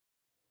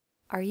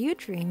Are you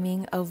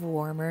dreaming of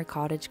warmer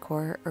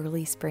cottagecore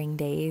early spring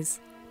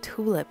days?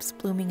 Tulips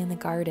blooming in the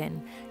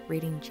garden,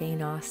 reading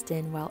Jane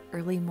Austen while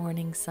early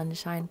morning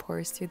sunshine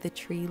pours through the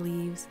tree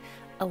leaves,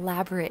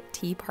 elaborate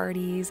tea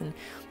parties and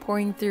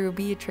pouring through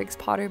Beatrix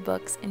Potter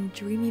books and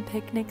dreamy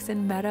picnics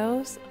in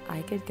meadows?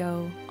 I could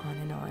go on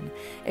and on.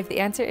 If the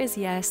answer is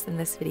yes, then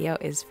this video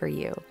is for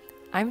you.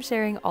 I'm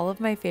sharing all of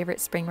my favorite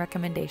spring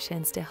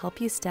recommendations to help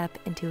you step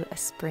into a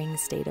spring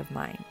state of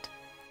mind.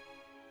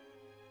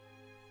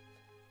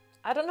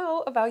 I don't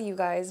know about you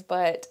guys,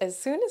 but as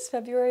soon as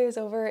February is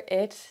over,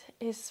 it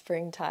is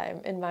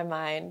springtime in my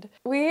mind.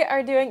 We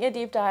are doing a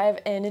deep dive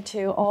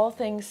into all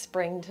things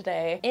spring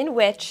today, in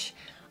which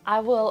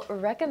I will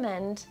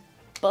recommend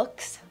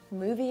books,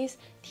 movies,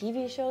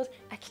 TV shows,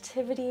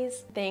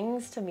 activities,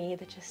 things to me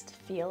that just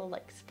feel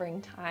like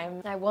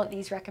springtime. I want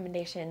these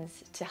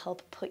recommendations to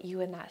help put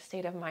you in that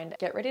state of mind.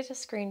 Get ready to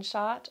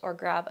screenshot or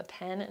grab a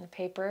pen and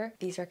paper.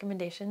 These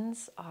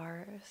recommendations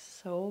are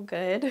so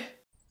good.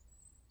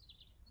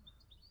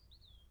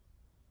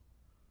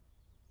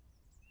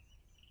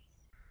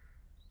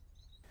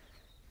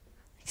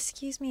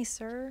 Excuse me,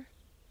 sir.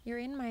 You're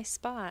in my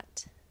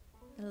spot.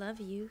 I love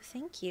you.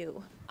 Thank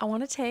you. I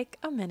want to take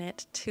a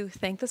minute to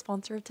thank the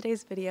sponsor of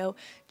today's video,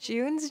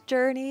 June's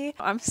Journey.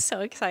 I'm so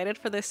excited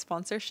for this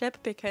sponsorship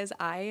because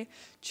I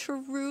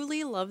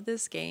truly love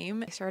this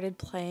game. I started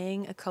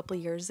playing a couple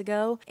years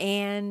ago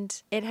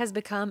and it has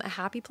become a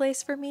happy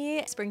place for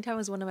me. Springtime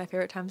is one of my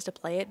favorite times to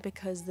play it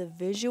because the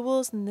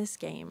visuals in this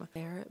game,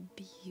 they're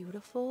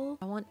beautiful.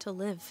 I want to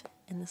live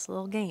in this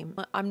little game.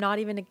 I'm not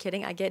even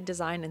kidding, I get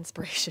design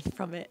inspiration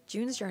from it.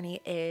 June's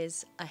Journey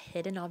is a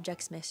hidden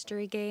objects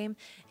mystery game.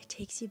 It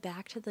takes you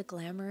back to the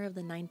glamour of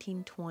the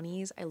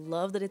 1920s. I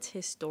love that it's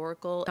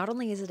historical. Not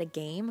only is it a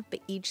game, but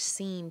each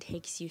scene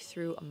takes you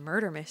through a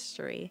murder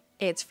mystery.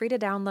 It's free to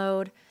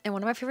download, and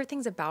one of my favorite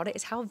things about it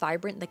is how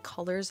vibrant the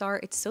colors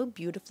are. It's so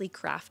beautifully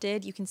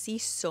crafted. You can see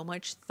so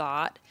much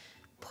thought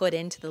put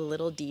into the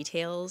little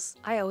details.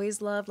 I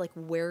always loved like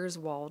Where's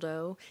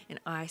Waldo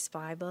and I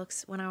Spy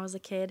books when I was a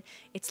kid.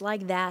 It's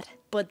like that,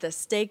 but the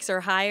stakes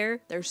are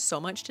higher. There's so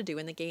much to do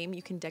in the game.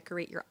 You can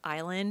decorate your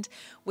island,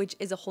 which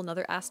is a whole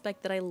nother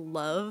aspect that I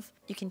love.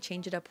 You can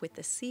change it up with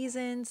the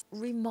seasons,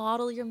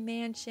 remodel your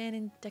mansion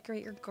and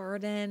decorate your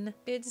garden.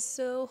 It's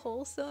so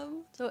wholesome.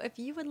 So if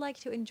you would like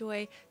to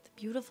enjoy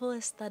beautiful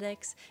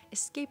aesthetics,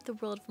 escape the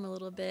world from a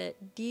little bit,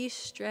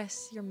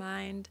 de-stress your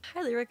mind,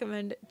 highly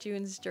recommend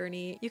June's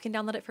Journey. You can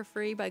download it for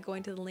free by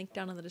going to the link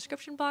down in the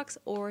description box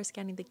or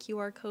scanning the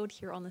QR code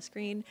here on the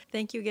screen.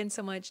 Thank you again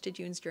so much to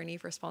June's Journey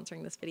for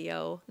sponsoring this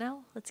video.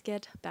 Now let's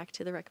get back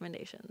to the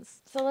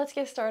recommendations. So let's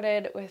get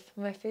started with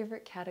my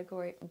favorite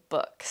category,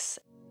 books.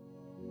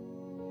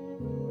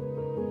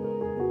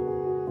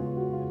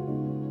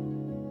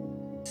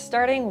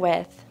 Starting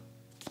with,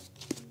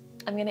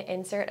 I'm gonna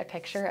insert a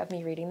picture of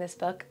me reading this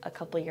book a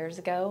couple years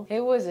ago.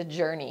 It was a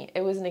journey,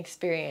 it was an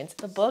experience.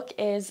 The book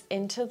is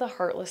Into the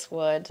Heartless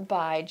Wood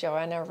by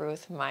Joanna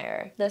Ruth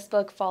Meyer. This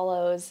book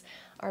follows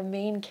our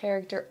main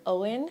character,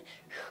 Owen,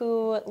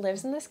 who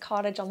lives in this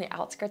cottage on the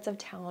outskirts of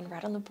town,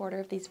 right on the border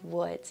of these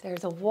woods.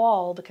 There's a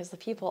wall because the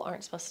people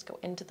aren't supposed to go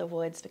into the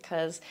woods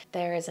because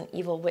there is an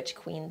evil witch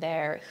queen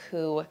there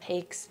who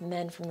takes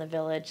men from the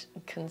village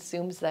and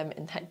consumes them,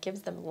 and that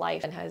gives them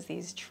life, and has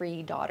these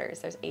tree daughters.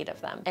 There's 8 of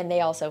them. And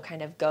they also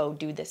kind of go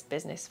do this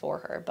business for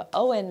her. But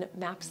Owen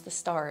maps the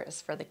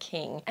stars for the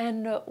king.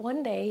 And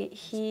one day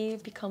he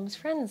becomes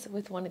friends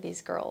with one of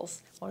these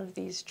girls, one of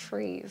these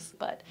trees,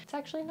 but it's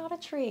actually not a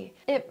tree.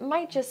 It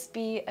might just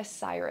be a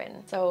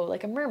siren, so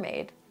like a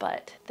mermaid,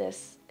 but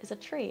this is a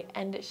tree,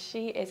 and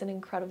she is an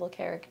incredible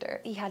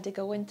character. He had to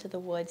go into the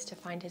woods to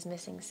find his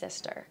missing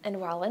sister, and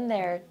while in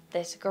there,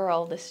 this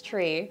girl, this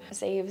tree,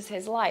 saves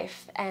his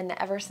life, and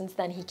ever since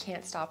then he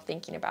can't stop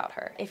thinking about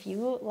her. If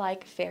you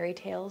like fairy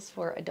tales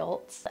for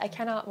adults, I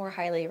cannot more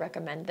highly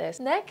recommend this.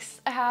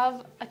 Next, I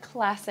have a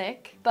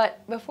classic,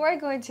 but before I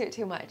go into it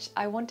too much,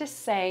 I want to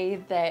say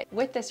that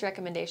with this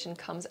recommendation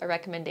comes a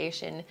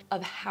recommendation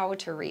of how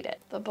to read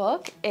it. The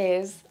book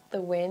is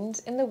The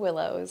Wind in the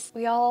Willows.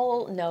 We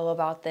all know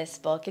about this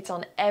book. It's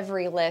on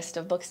every list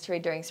of books to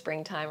read during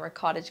springtime or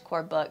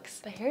cottagecore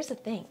books. But here's the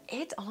thing,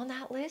 it's on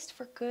that list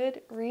for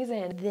good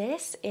reason.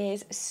 This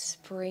is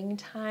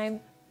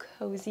springtime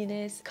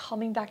coziness,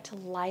 coming back to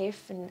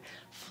life, and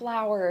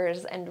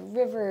flowers and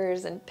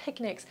rivers and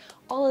picnics.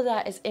 All of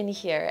that is in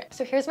here.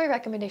 So here's my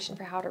recommendation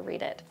for how to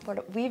read it.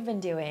 What we've been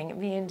doing,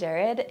 me and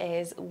Jared,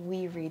 is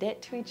we read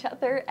it to each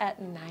other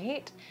at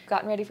night.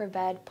 Gotten ready for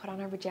bed, put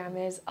on our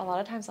pajamas. A lot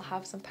of times I'll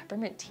have some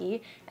peppermint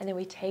tea and then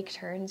we take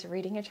turns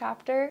reading a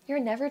chapter. You're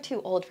never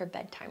too old for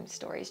bedtime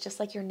stories, just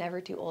like you're never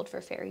too old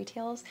for fairy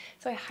tales.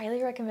 So I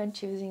highly recommend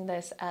choosing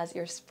this as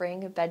your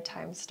spring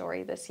bedtime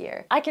story this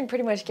year. I can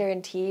pretty much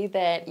guarantee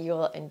that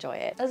you'll enjoy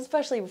it,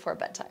 especially before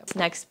bedtime.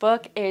 Next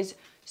book is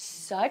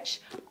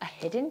such a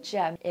hidden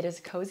gem. It is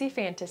cozy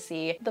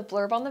fantasy. The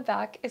blurb on the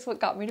back is what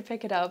got me to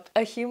pick it up.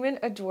 A human,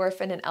 a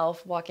dwarf, and an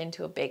elf walk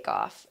into a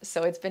bake-off.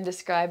 So it's been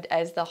described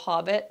as The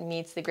Hobbit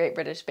meets the Great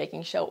British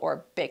Baking Show,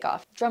 or Bake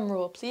Off. Drum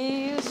roll,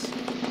 please.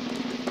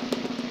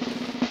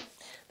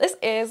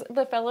 is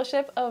The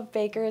Fellowship of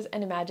Bakers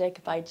and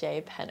Magic by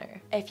J. Penner.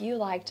 If you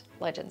liked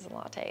Legends and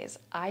Lattes,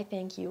 I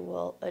think you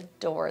will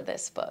adore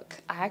this book.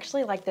 I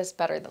actually like this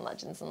better than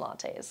Legends and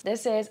Lattes.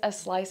 This is a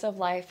slice of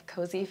life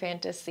cozy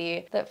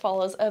fantasy that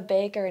follows a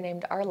baker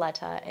named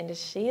Arletta, and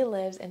she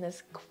lives in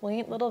this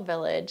quaint little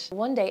village.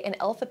 One day, an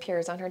elf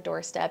appears on her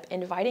doorstep,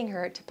 inviting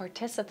her to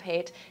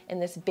participate in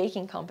this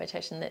baking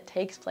competition that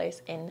takes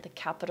place in the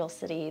capital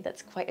city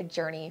that's quite a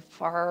journey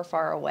far,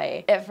 far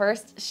away. At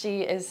first,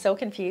 she is so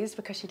confused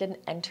because she didn't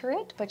enter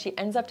it, but she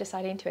ends up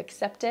deciding to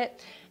accept it.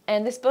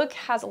 And this book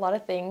has a lot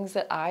of things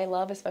that I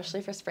love,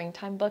 especially for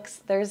springtime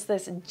books. There's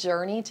this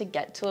journey to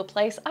get to a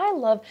place. I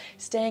love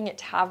staying at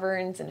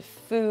taverns and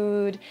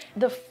food,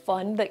 the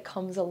fun that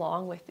comes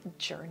along with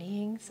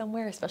journeying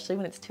somewhere, especially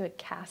when it's to a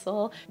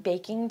castle.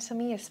 Baking to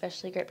me,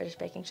 especially Great British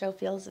Baking Show,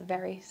 feels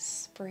very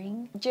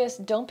spring.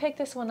 Just don't pick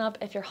this one up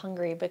if you're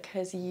hungry,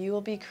 because you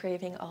will be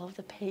craving all of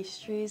the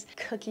pastries,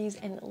 cookies,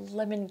 and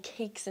lemon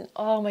cakes, and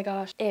oh my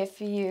gosh. If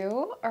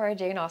you are a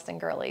Jane Austen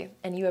girly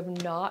and you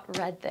have not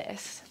read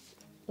this,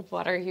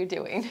 what are you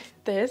doing?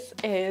 This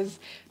is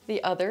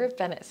The Other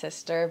Bennet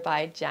Sister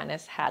by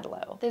Janice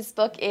Hadlow. This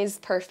book is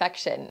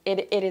perfection.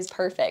 It is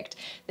perfect.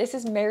 This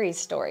is Mary's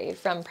story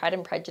from Pride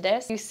and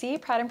Prejudice. You see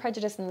Pride and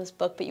Prejudice in this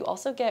book, but you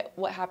also get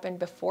what happened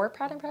before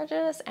Pride and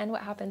Prejudice and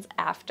what happens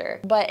after.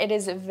 But it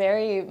is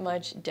very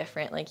much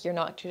different. Like, you're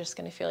not just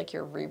gonna feel like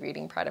you're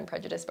rereading Pride and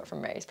Prejudice, but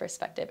from Mary's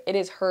perspective. It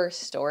is her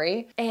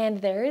story. And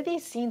there are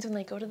these scenes when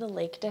they go to the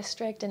Lake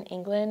District in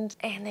England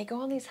and they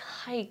go on these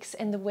hikes,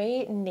 and the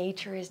way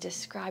nature is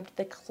described,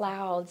 the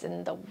clouds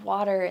and the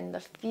water and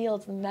the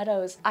fields, the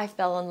meadows. I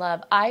fell in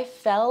love. I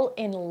fell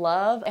in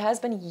love. It has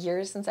been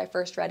years since I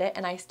first read it,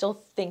 and I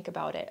still think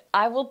about it.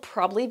 I will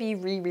probably be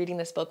rereading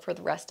this book for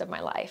the rest of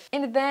my life.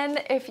 And then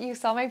if you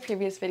saw my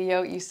previous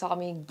video, you saw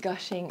me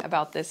gushing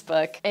about this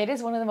book. It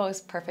is one of the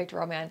most perfect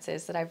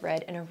romances that I've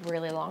read in a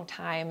really long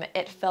time.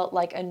 It felt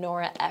like a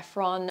Nora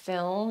Ephron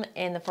film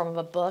in the form of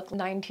a book,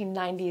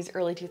 1990s,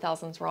 early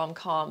 2000s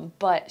rom-com,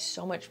 but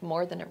so much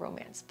more than a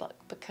romance book,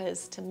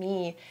 because to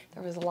me,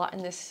 there was a lot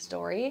in this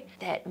story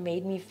that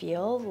made me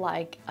feel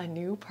like a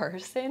new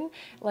person,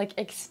 like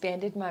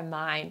expanded my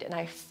mind, and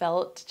I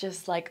felt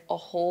just like a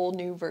whole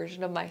new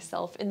version of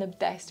myself in the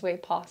best way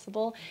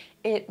possible.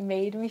 It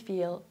made me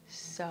feel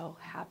so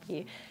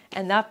happy.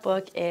 And that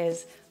book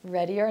is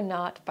Ready or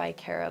Not by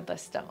Cara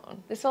Bastone.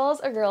 This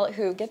follows a girl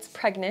who gets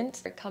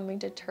pregnant, coming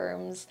to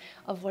terms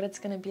of what it's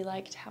gonna be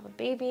like to have a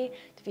baby,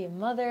 to be a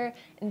mother,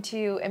 and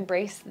to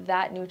embrace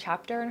that new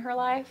chapter in her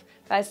life.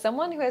 But as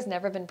someone who has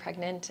never been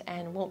pregnant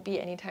and won't be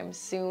anytime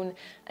soon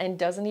and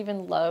doesn't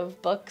even love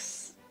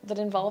books that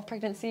involve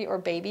pregnancy or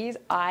babies,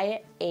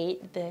 I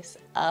ate this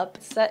up.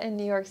 Set in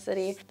New York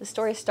City. The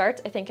story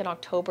starts, I think, in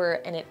October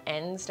and it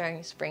ends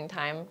during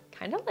springtime,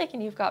 kind of like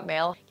in You've Got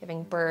Mail,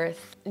 giving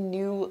birth,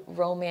 new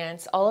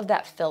romance. All of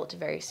that felt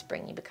very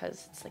springy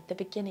because it's like the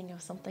beginning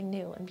of something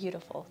new and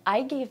beautiful.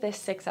 I gave this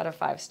 6 out of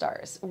 5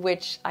 stars,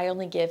 which I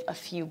only give a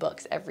few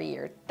books every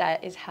year.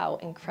 That is how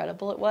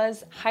incredible it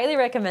was. Highly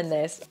recommend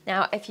this.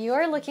 Now, if you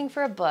are looking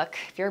for a book,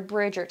 if you're a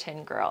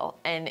Bridgerton girl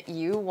and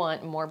you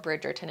want more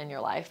Bridgerton in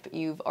your life, but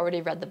you've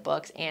already read the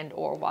books and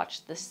or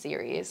watched the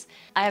series,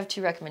 I have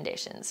 2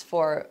 recommendations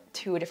for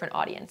 2 different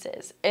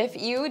audiences. If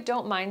you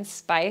don't mind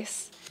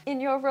spice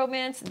in your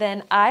romance,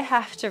 then I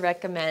have to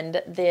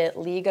recommend The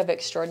League of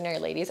Extraordinary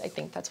Ladies. I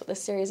think that's what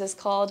this series is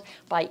called,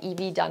 by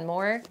Evie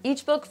Dunmore.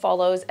 Each book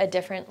follows a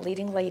different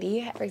leading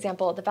lady. For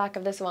example, at the back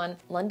of this one,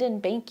 London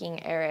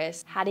banking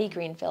heiress Hattie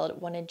Greenfield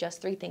wanted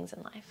just 3 things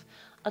in life: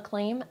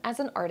 acclaim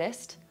as an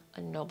artist,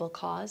 a noble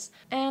cause,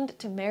 and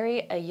to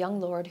marry a young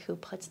lord who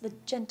puts the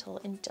gentle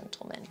in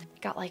gentlemen.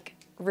 Got like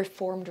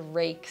reformed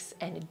rakes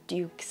and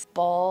dukes,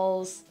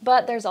 balls,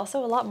 but there's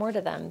also a lot more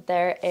to them.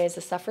 There is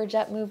a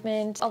suffragette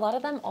movement. A lot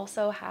of them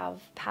also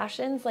have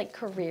passions, like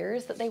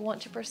careers that they want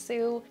to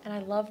pursue, and I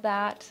love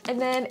that. And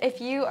then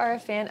if you are a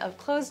fan of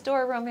closed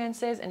door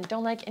romances and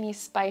don't like any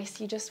spice,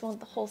 you just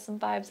want the wholesome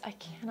vibes,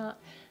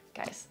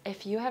 guys,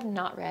 if you have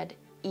not read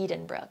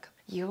Edenbrook,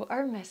 you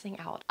are missing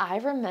out. I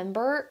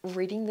remember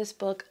reading this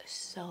book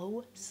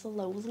so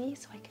slowly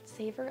so I could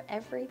savor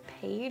every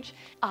page.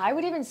 I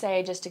would even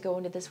say, just to go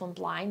into this one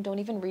blind, don't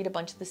even read a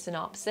bunch of the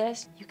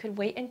synopsis. You could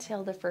wait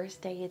until the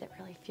first day that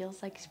really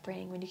feels like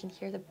spring, when you can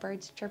hear the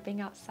birds chirping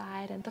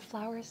outside and the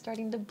flowers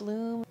starting to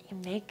bloom. You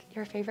make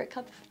your favorite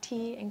cup of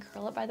tea and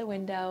curl up by the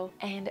window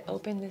and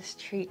open this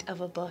treat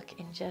of a book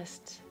and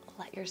just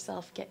let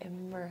yourself get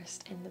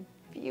immersed in the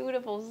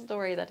beautiful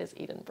story that is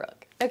Edenbrook.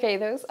 Okay,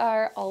 those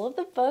are all of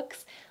the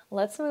books.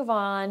 Let's move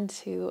on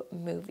to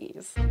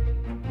movies.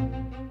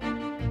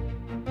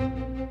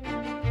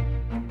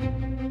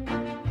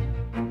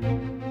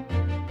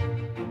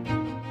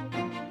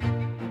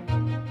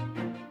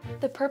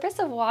 The purpose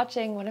of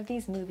watching one of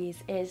these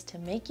movies is to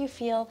make you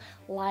feel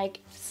like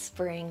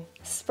spring.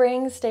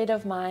 Spring state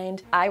of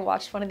mind. I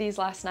watched one of these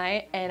last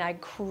night and I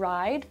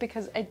cried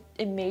because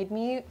it made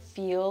me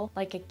feel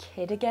like a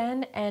kid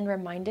again and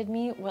reminded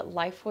me what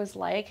life was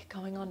like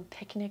going on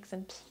picnics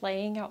and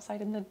playing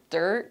outside in the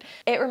dirt.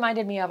 It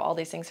reminded me of all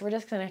these things. So we're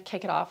just gonna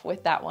kick it off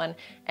with that one.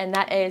 And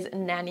that is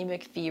Nanny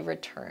McPhee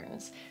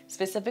Returns.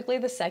 Specifically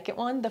the second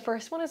one. The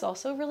first one is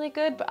also really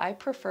good, but I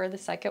prefer the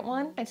second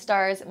one. It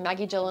stars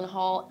Maggie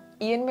Gyllenhaal,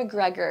 Ian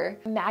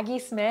McGregor, Maggie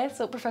Smith,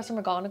 so Professor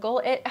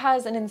McGonagall. It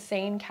has an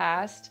insane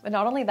cast, but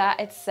not only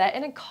that, it's set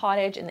in a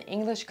cottage in the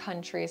English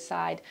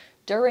countryside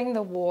during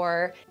the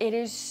war. It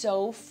is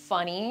so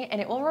funny and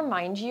it will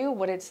remind you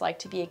what it's like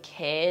to be a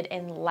kid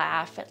and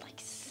laugh at like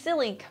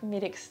silly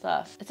comedic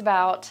stuff. It's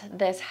about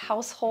this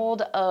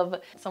household of,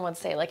 some would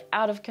say, like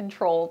out of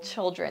control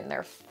children.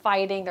 They're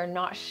fighting, they're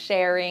not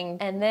sharing,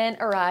 and then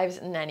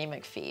arrives Nanny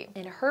McPhee.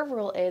 And her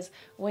rule is,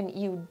 when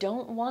you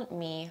don't want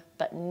me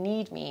but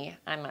need me,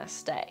 I must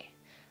stay.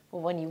 But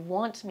when you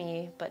want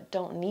me but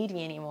don't need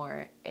me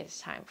anymore,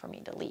 it's time for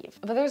me to leave.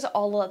 But there's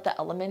all of the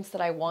elements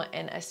that I want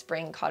in a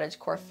spring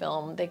cottagecore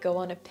film. They go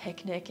on a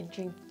picnic and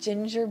drink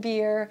ginger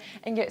beer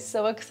and get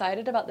so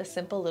excited about the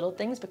simple little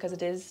things because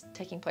it is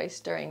taking place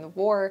during the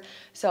war.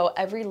 So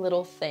every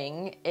little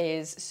thing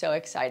is so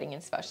exciting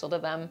and special to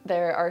them.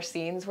 There are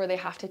scenes where they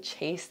have to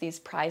chase these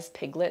prize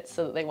piglets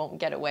so that they won't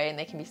get away and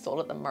they can be sold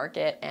at the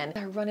market. And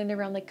they're running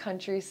around the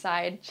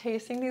countryside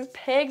chasing these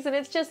pigs, and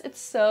it's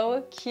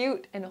so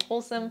cute and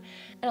wholesome.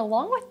 And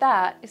along with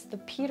that is the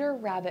Peter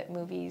Rabbit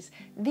movies.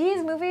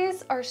 These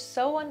movies are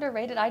so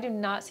underrated. I do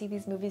not see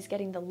these movies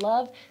getting the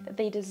love that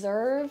they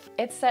deserve.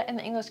 It's set in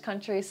the English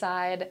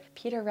countryside.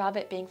 Peter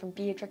Rabbit being from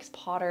Beatrix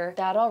Potter.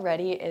 That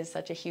already is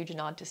such a huge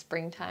nod to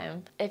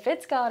springtime. If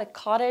it's got a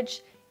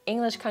cottage,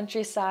 English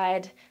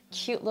countryside,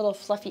 cute little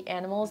fluffy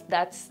animals,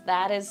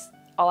 that is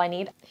all I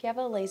need. If you have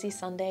a lazy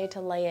Sunday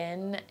to lay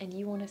in and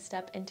you want to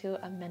step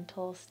into a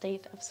mental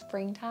state of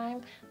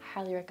springtime, I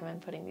highly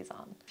recommend putting these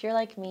on. If you're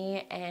like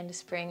me and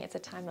spring, it's a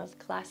time of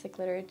classic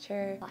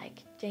literature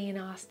like Jane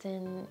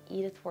Austen,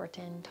 Edith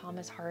Wharton,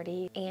 Thomas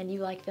Hardy, and you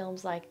like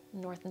films like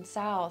North and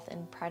South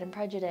and Pride and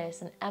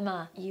Prejudice and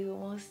Emma, you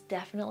most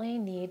definitely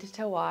need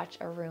to watch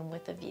A Room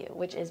with a View,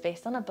 which is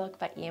based on a book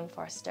by Ian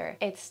Forster.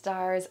 It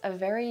stars a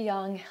very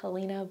young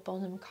Helena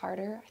Bonham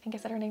Carter. I think I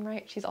said her name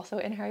right. She's also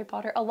in Harry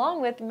Potter,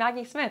 along with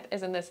Maggie Smith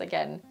is in this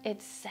again.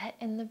 It's set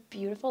in the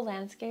beautiful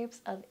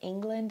landscapes of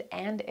England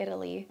and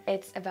Italy.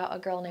 It's about a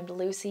girl named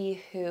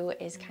Lucy who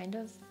is kind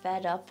of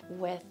fed up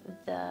with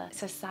the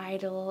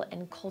societal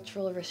and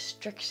cultural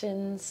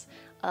restrictions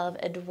of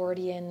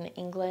Edwardian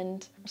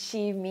England.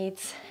 She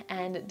meets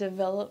and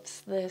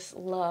develops this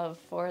love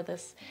for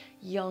this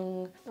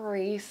young,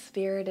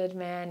 free-spirited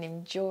man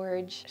named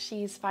George.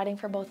 She's fighting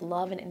for both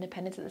love and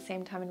independence at the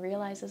same time and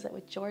realizes that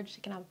with George she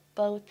can have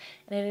both,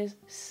 and it is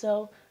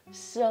so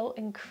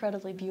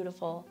incredibly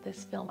beautiful,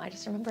 this film. I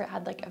just remember it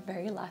had like a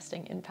very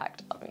lasting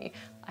impact on me.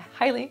 I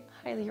highly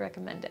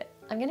recommend it.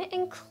 I'm gonna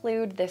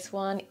include this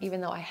one,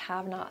 even though I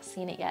have not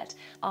seen it yet.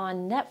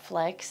 On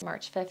Netflix,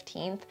 March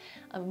 15th,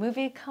 a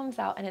movie comes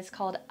out and it's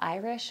called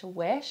Irish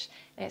Wish,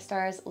 and it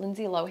stars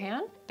Lindsay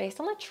Lohan. Based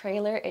on the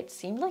trailer, it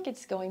seemed like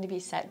it's going to be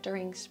set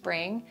during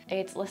spring.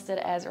 It's listed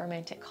as a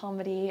romantic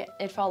comedy.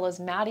 It follows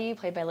Maddie,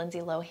 played by Lindsay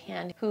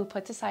Lohan, who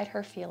puts aside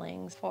her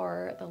feelings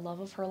for the love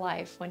of her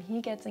life when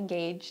he gets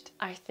engaged,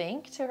 I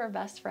think, to her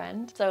best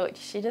friend. So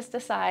she just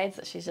decides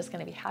that she's just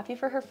gonna be happy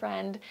for her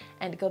friend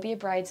and go be a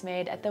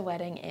bridesmaid at the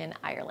wedding in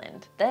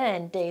Ireland.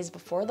 Then, days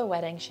before the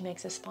wedding, she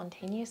makes a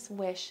spontaneous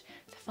wish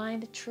to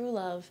find true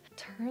love.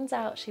 Turns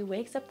out she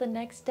wakes up the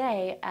next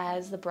day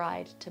as the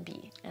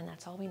bride-to-be, and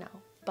that's all we know.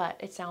 But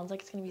it sounds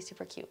like it's gonna be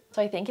super cute.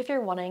 So I think if you're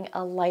wanting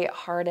a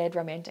light-hearted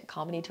romantic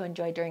comedy to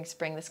enjoy during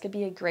spring, this could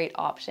be a great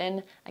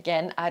option.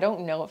 Again, I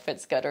don't know if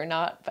it's good or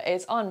not, but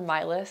it's on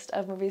my list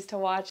of movies to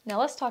watch. Now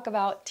let's talk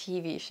about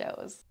TV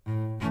shows.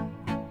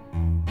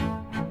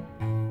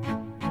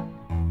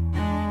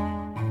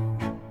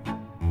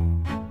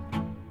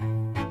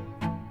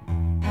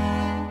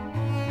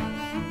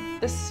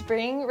 The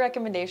spring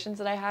recommendations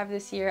that I have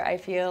this year, I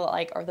feel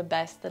like are the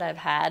best that I've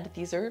had.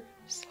 These are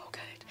so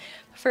good.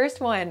 First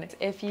one,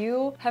 if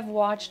you have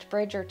watched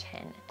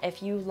Bridgerton,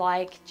 if you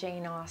like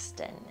Jane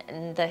Austen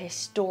and the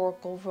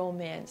historical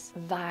romance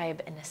vibe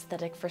and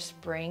aesthetic for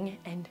spring,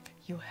 and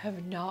you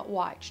have not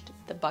watched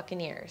The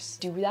Buccaneers,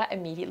 do that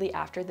immediately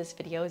after this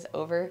video is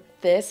over.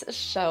 This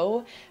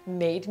show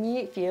made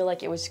me feel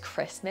like it was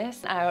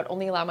Christmas. I would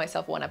only allow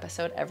myself one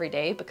episode every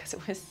day because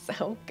it was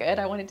so good.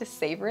 I wanted to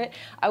savor it.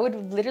 I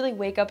would literally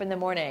wake up in the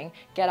morning,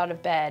 get out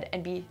of bed,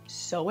 and be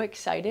so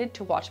excited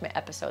to watch my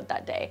episode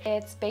that day.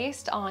 It's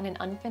based on an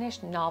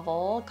unfinished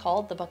novel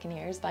called The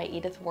Buccaneers by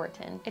Edith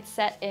Wharton. It's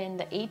set in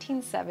the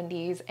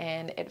 1870s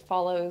and it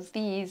follows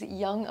these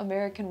young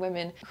American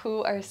women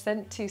who are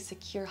sent to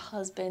secure husbands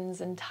husbands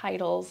and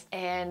titles,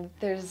 and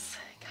there's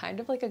kind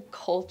of like a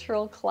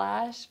cultural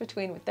clash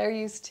between what they're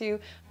used to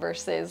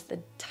versus the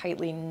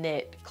tightly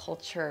knit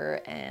culture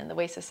and the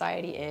way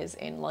society is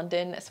in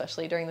London,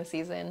 especially during the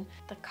season.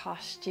 The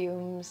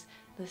costumes,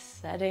 the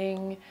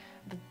setting,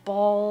 the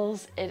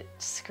balls, it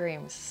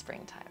screams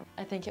springtime.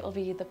 I think it will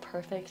be the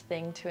perfect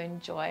thing to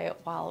enjoy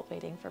while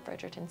waiting for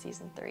Bridgerton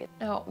season 3.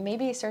 Now,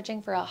 maybe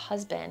searching for a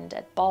husband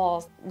at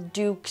balls,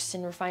 dukes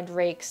and refined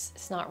rakes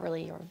is not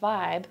really your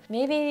vibe.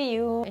 Maybe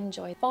you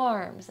enjoy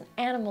farms and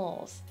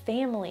animals,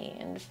 family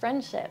and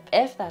friendship.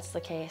 If that's the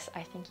case,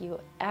 I think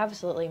you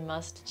absolutely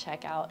must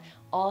check out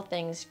All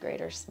Things Great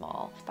or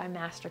Small by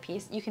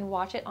Masterpiece. You can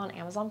watch it on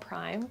Amazon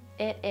Prime.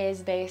 It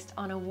is based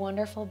on a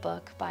wonderful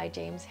book by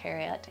James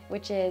Herriot,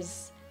 which is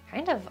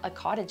kind of a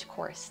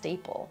cottagecore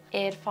staple.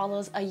 It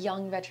follows a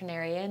young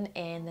veterinarian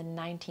in the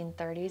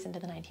 1930s into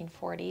the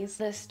 1940s.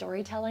 The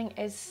storytelling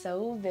is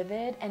so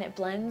vivid and it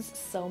blends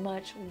so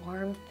much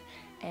warmth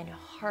and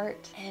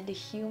heart and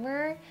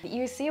humor.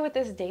 You see what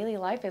this daily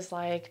life is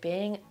like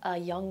being a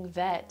young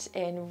vet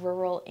in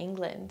rural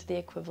England, the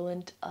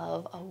equivalent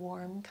of a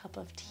warm cup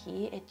of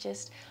tea. It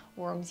just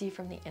warms you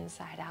from the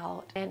inside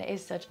out and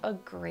is such a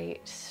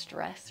great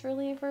stress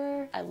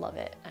reliever. I love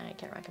it and I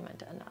can't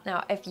recommend it enough.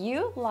 Now, if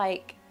you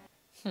like,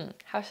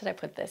 how should I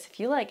put this? If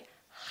you like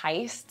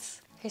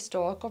heists,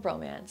 historical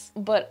romance,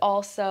 but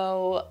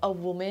also a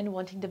woman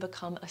wanting to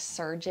become a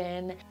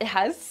surgeon. It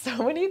has so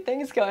many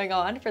things going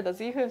on. For those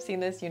of you who have seen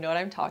this, you know what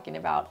I'm talking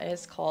about, and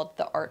it's called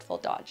The Artful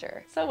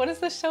Dodger. So what is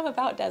this show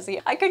about,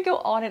 Desi? I could go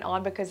on and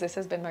on because this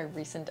has been my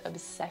recent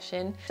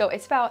obsession. So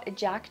it's about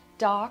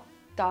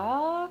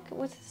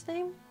what's his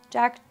name?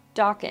 Jack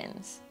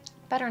Dawkins,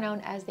 better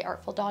known as the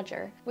Artful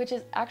Dodger, which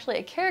is actually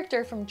a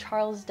character from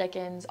Charles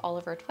Dickens'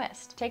 Oliver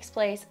Twist. It takes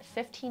place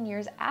 15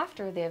 years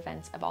after the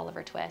events of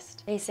Oliver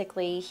Twist.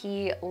 Basically,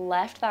 he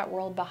left that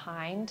world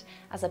behind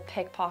as a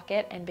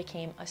pickpocket and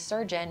became a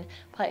surgeon,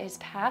 but his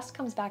past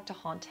comes back to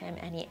haunt him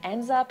and he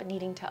ends up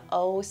needing to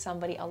owe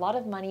somebody a lot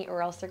of money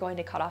or else they're going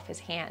to cut off his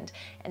hand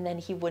and then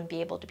he wouldn't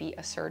be able to be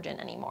a surgeon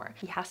anymore.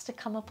 He has to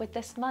come up with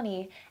this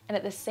money, and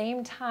at the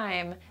same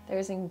time,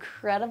 there's an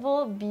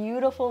incredible,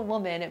 beautiful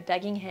woman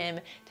begging him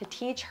to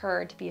teach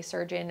her to be a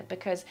surgeon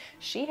because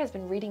she has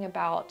been reading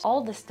about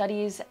all the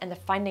studies and the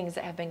findings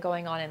that have been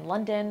going on in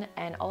London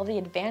and all the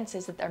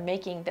advances that they're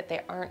making that they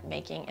aren't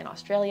making in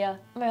Australia.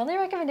 My only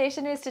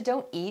recommendation is to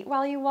don't eat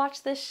while you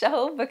watch this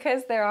show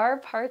because there are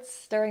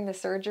parts during the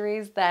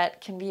surgeries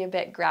that can be a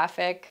bit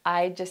graphic.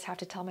 I just have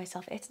to tell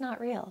myself it's not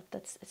real.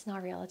 It's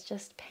not real. It's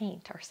just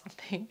paint or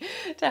something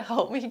to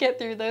help me get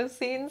through those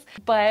scenes.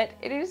 But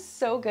it is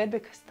so good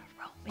because the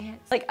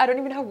romance, like I don't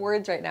even have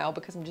words right now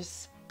because I'm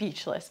just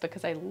speechless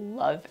because I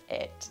love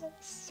it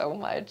so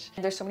much.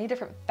 There's so many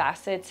different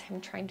facets,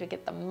 him trying to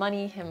get the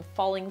money, him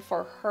falling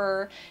for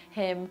her,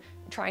 him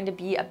trying to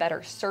be a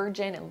better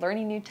surgeon and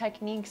learning new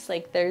techniques.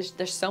 Like there's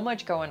so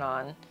much going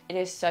on. It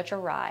is such a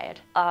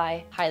ride.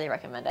 I highly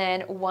recommend it.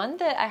 And one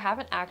that I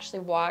haven't actually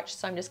watched,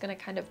 so I'm just gonna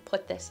kind of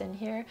put this in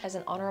here as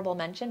an honorable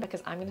mention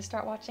because I'm gonna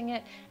start watching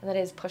it, and that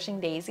is Pushing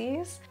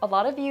Daisies. A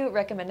lot of you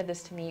recommended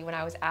this to me when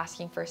I was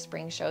asking for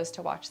spring shows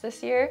to watch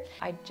this year.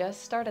 I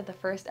just started the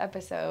first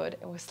episode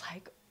and was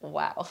like,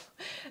 wow,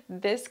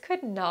 this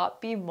could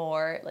not be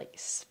more like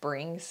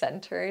spring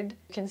centered.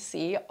 You can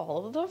see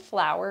all of the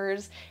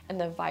flowers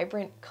and the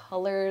vibrant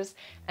colors,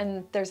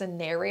 and there's a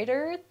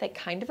narrator that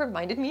kind of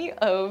reminded me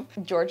of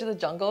George of the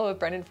Jungle with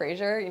Brendan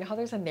Fraser. You know how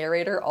there's a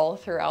narrator all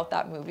throughout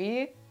that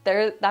movie?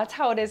 That's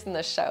how it is in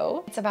the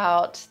show. It's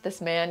about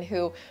this man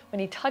who, when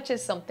he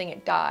touches something,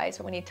 it dies,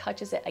 but when he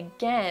touches it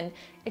again,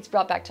 it's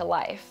brought back to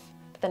life.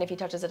 Then if he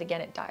touches it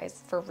again, it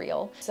dies for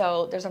real.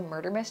 So there's a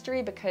murder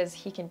mystery because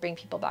he can bring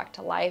people back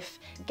to life,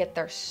 get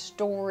their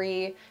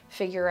story,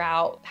 figure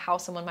out how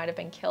someone might have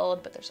been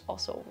killed, but there's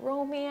also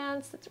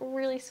romance that's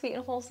really sweet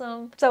and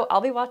wholesome. So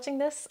I'll be watching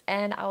this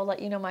and I'll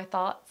let you know my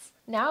thoughts.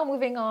 Now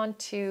moving on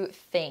to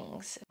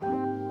things.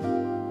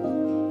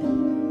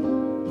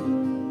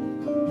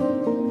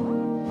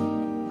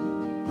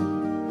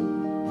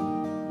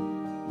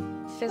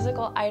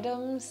 Physical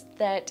items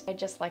that I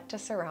just like to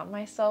surround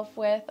myself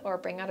with or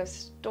bring out of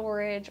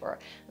storage or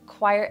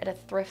acquire at a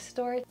thrift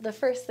store. The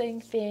first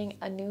thing being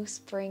a new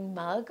spring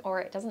mug, or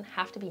it doesn't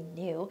have to be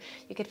new.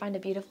 You could find a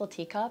beautiful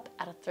teacup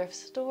at a thrift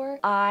store.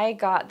 I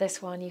got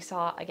this one you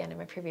saw again in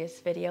my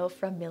previous video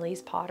from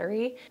Millie's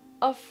Pottery.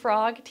 A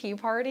frog tea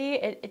party,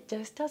 it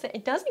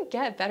doesn't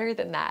get better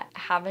than that.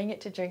 Having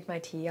it to drink my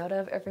tea out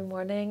of every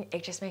morning,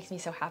 it just makes me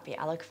so happy.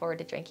 I look forward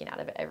to drinking out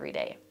of it every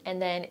day. And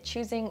then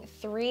choosing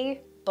 3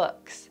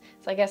 books.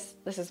 So I guess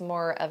this is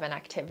more of an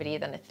activity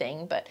than a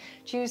thing, but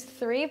choose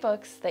 3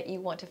 books that you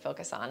want to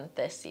focus on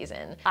this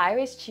season. I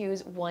always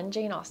choose one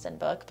Jane Austen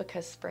book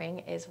because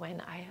spring is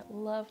when I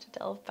love to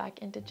delve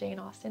back into Jane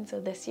Austen. So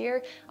this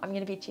year, I'm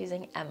gonna be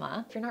choosing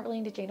Emma. If you're not really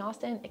into Jane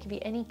Austen, it can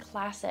be any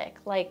classic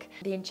like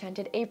The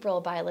Enchanted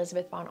April by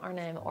Elizabeth von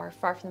Arnim or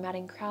Far from the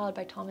Madding Crowd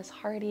by Thomas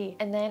Hardy.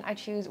 And then I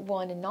choose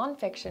one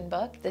nonfiction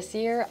book. This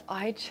year,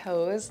 I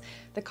chose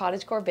The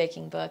Cottagecore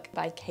Baking Book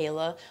by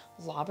Kayla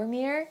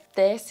Laubermere.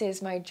 This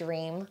is my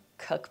dream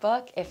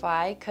cookbook. If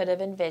I could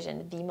have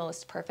envisioned the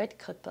most perfect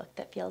cookbook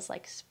that feels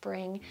like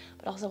spring,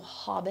 but also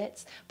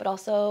hobbits, but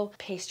also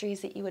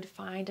pastries that you would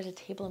find at a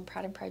table in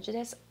Pride and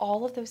Prejudice,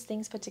 all of those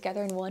things put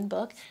together in one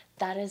book,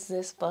 that is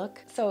this book.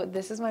 So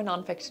this is my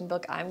nonfiction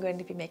book. I'm going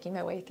to be making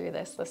my way through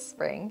this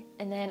spring.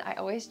 And then I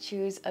always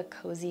choose a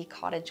cozy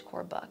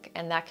cottagecore book,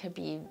 and that could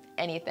be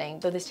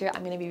anything. So this year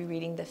I'm going to be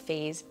reading The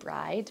Fae's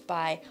Bride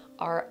by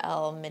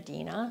R.L.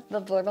 Medina.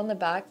 The blurb on the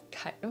back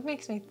kind of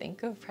makes me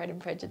think of Pride and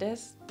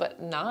Prejudice,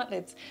 but not.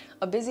 It's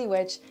a busy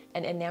witch,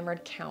 an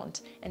enamored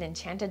count, an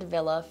enchanted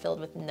villa filled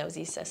with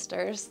nosy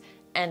sisters.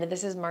 And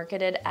this is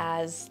marketed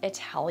as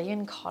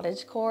Italian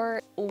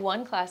cottagecore.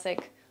 One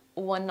classic,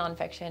 one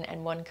nonfiction,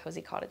 and one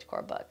cozy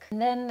cottagecore book.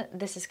 And then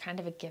this is kind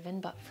of a given,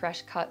 but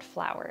fresh cut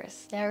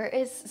flowers. There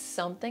is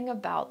something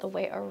about the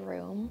way a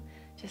room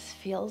just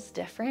feels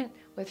different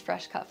with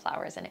fresh cut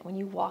flowers in it. When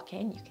you walk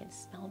in, you can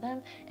smell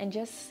them, and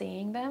just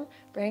seeing them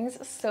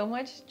brings so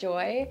much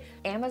joy.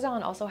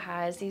 Amazon also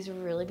has these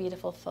really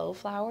beautiful faux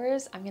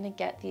flowers. I'm gonna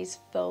get these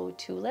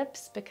faux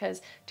tulips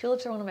because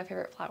tulips are one of my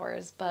favorite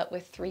flowers, but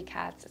with 3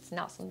 cats, it's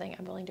not something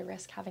I'm willing to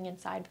risk having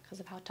inside because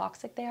of how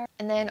toxic they are.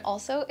 And then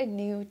also a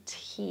new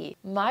tea.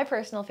 My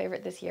personal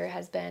favorite this year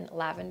has been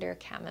lavender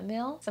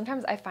chamomile.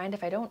 Sometimes I find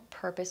if I don't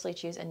purposely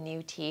choose a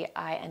new tea,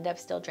 I end up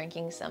still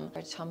drinking some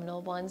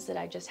autumnal ones that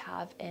I just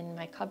have in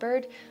my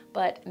cupboard.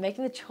 But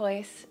making the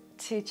choice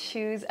to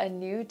choose a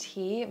new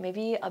tea,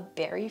 maybe a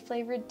berry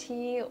flavored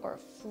tea or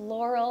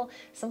floral,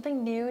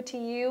 something new to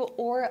you,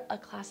 or a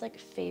classic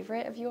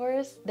favorite of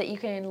yours that you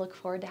can look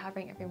forward to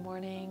having every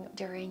morning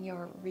during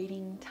your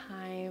reading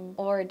time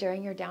or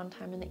during your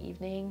downtime in the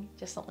evening,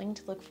 just something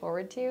to look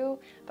forward to,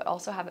 but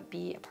also have it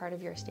be a part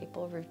of your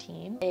staple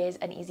routine, is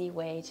an easy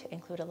way to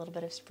include a little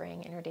bit of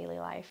spring in your daily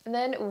life. And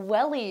then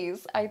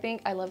wellies.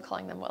 I love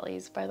calling them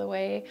wellies, by the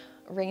way.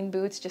 Rain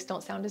boots just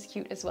don't sound as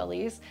cute as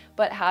wellies,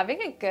 but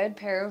having a good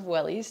pair of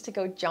wellies to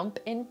go jump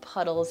in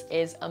puddles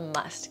is a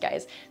must,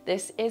 guys.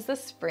 This is the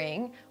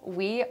spring.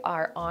 We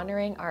are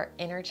honoring our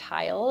inner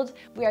child.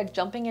 We are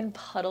jumping in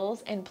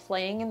puddles and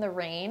playing in the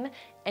rain,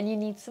 and you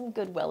need some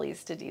good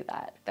wellies to do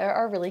that. There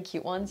are really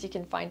cute ones you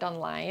can find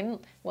online,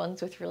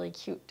 ones with really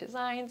cute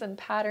designs and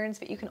patterns,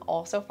 but you can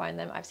also find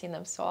them, I've seen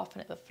them so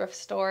often at the thrift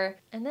store.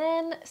 And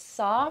then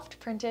soft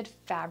printed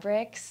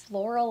fabrics,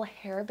 floral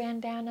hair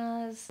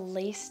bandanas,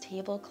 lace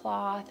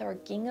tablecloth, or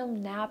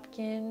gingham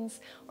napkins,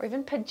 or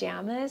even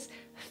pajamas.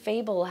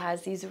 Fable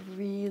has these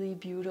really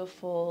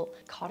beautiful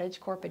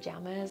cottagecore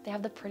pajamas. They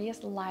have the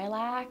prettiest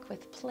lilac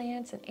with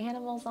plants and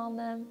animals on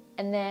them.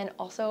 And then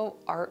also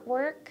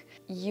artwork.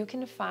 You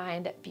can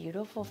find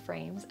beautiful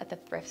frames at the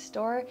thrift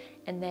store,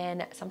 and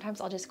then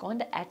sometimes I'll just go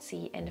into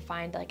Etsy and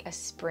find like a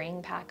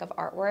spring pack of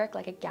artwork,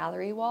 like a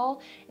gallery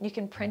wall, and you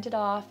can print it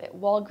off at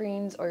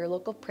Walgreens or your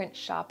local print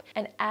shop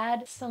and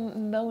add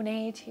some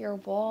Monet to your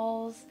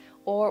walls,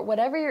 or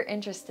whatever you're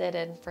interested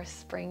in for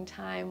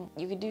springtime.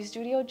 You could do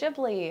Studio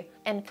Ghibli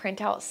and print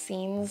out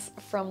scenes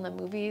from the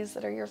movies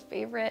that are your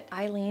favorite.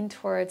 I lean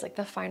towards like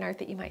the fine art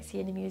that you might see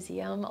in a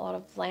museum, a lot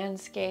of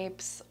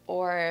landscapes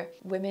or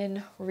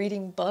women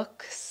reading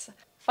books.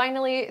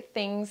 Finally,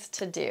 things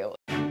to do.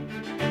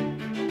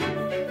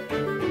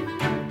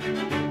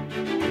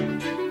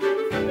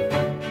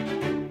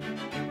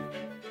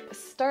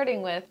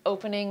 Starting with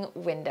opening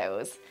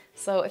windows.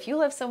 So if you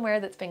live somewhere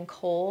that's been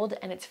cold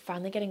and it's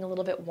finally getting a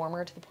little bit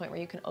warmer to the point where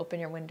you can open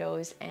your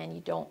windows and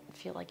you don't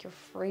feel like you're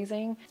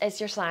freezing, it's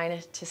your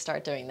sign to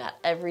start doing that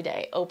every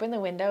day. Open the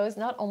windows.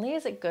 Not only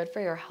is it good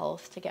for your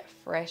health to get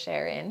fresh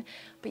air in,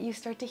 but you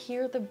start to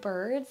hear the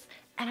birds,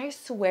 and I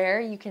swear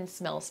you can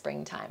smell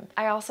springtime.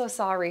 I also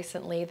saw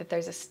recently that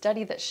there's a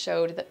study that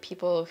showed that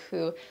people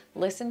who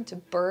listen to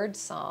bird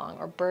song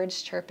or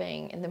birds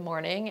chirping in the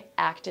morning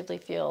actively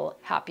feel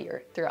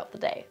happier throughout the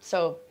day.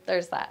 So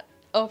there's that.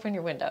 Open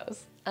your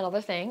windows.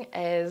 Another thing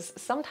is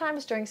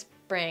sometimes during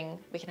spring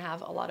we can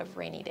have a lot of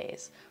rainy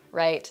days,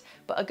 right?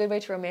 But a good way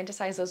to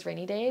romanticize those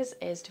rainy days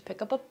is to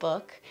pick up a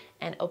book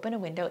and open a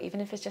window, even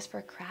if it's just for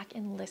a crack,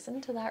 and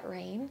listen to that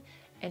rain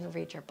and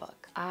read your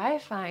book. I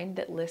find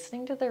that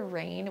listening to the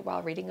rain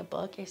while reading a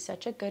book is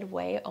such a good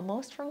way,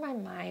 almost for my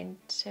mind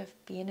to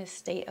be in a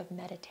state of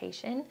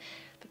meditation,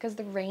 because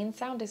the rain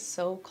sound is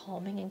so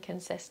calming and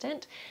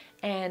consistent,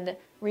 and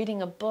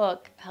reading a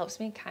book helps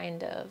me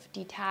kind of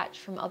detach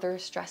from other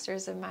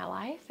stressors in my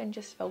life and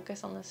just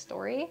focus on the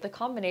story. The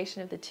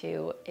combination of the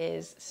two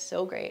is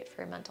so great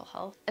for mental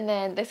health. And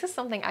then this is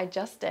something I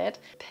just did.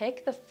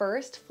 Pick the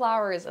first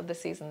flowers of the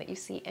season that you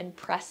see and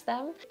press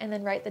them, and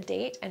then write the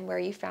date and where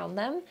you found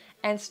them,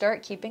 and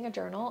start keeping a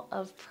journal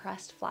of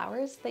pressed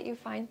flowers that you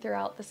find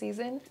throughout the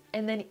season.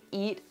 And then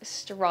eat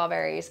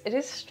strawberries. It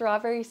is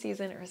strawberry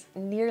season, or is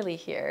nearly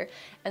here,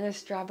 and the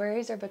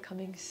strawberries are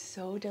becoming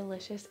so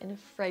delicious and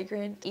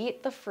fragrant.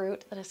 Eat the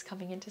fruit that is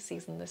coming into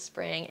season this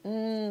spring.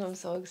 I'm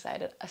so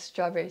excited. A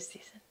strawberry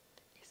season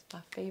is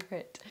my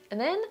favorite. And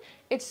then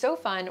it's so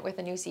fun with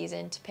a new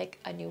season to pick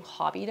a new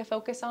hobby to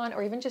focus on,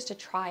 or even just to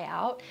try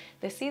out.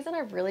 This season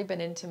I've really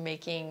been into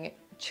making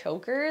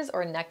chokers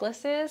or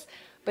necklaces,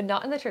 but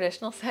not in the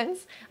traditional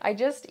sense. I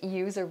just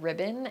use a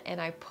ribbon and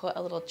I put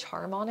a little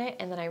charm on it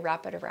and then I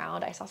wrap it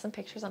around. I saw some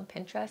pictures on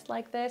Pinterest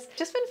like this.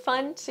 Just been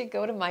fun to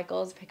go to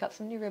Michael's, pick up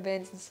some new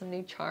ribbons and some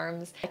new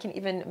charms. I can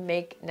even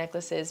make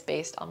necklaces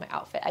based on my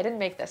outfit. I didn't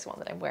make this one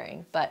that I'm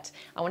wearing, but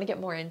I want to get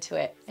more into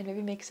it and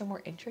maybe make some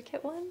more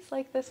intricate ones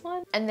like this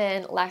one. And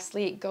then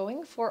lastly,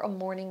 going for a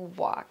morning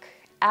walk.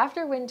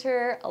 After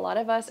winter, a lot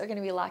of us are going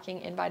to be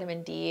lacking in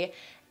vitamin D,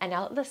 and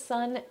now that the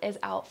sun is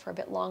out for a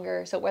bit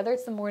longer, so whether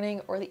it's the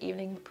morning or the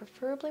evening,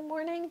 preferably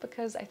morning,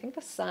 because I think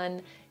the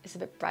sun is a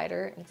bit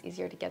brighter and it's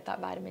easier to get that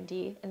vitamin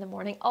D in the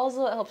morning.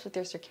 Also, it helps with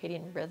your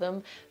circadian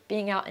rhythm.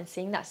 Being out and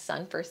seeing that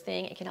sun first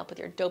thing, it can help with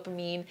your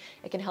dopamine.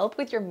 It can help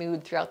with your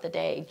mood throughout the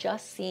day,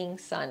 just seeing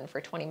sun for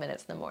 20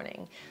 minutes in the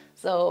morning.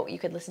 So you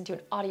could listen to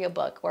an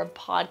audiobook or a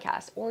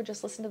podcast, or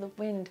just listen to the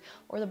wind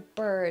or the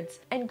birds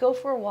and go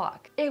for a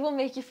walk. It will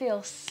make you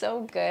feel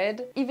so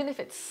good. Even if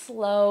it's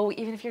slow,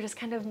 even if you're just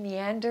kind of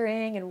meandering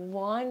and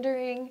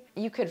wandering,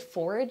 you could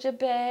forage a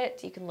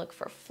bit. You can look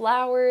for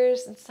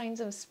flowers and signs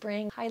of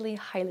spring. Highly,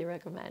 highly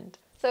recommend.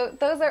 So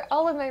those are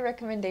all of my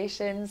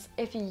recommendations.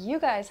 If you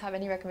guys have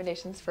any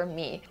recommendations for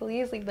me,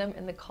 please leave them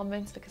in the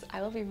comments because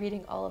I will be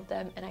reading all of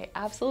them and I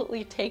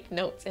absolutely take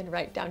notes and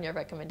write down your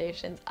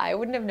recommendations. I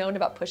wouldn't have known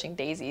about pushing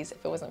daisies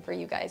if it wasn't for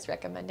you guys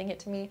recommending it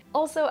to me.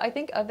 Also, I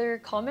think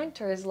other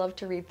commenters love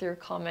to read through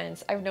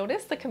comments. I've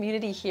noticed the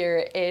community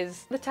here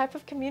is the type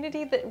of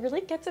community that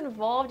really gets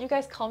involved. You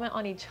guys comment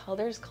on each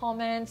other's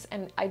comments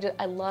and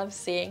I love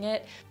seeing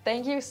it.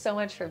 Thank you so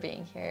much for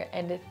being here,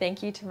 and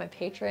thank you to my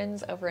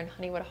patrons over in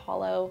Honeywood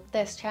Hollow.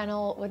 This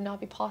channel would not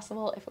be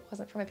possible if it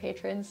wasn't for my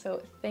patrons, so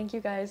thank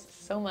you guys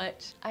so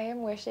much. I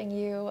am wishing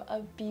you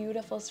a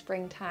beautiful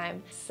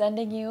springtime,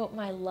 sending you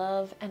my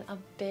love and a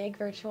big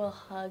virtual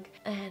hug,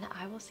 and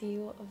I will see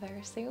you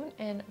very soon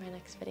in my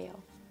next video.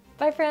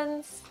 Bye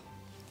friends!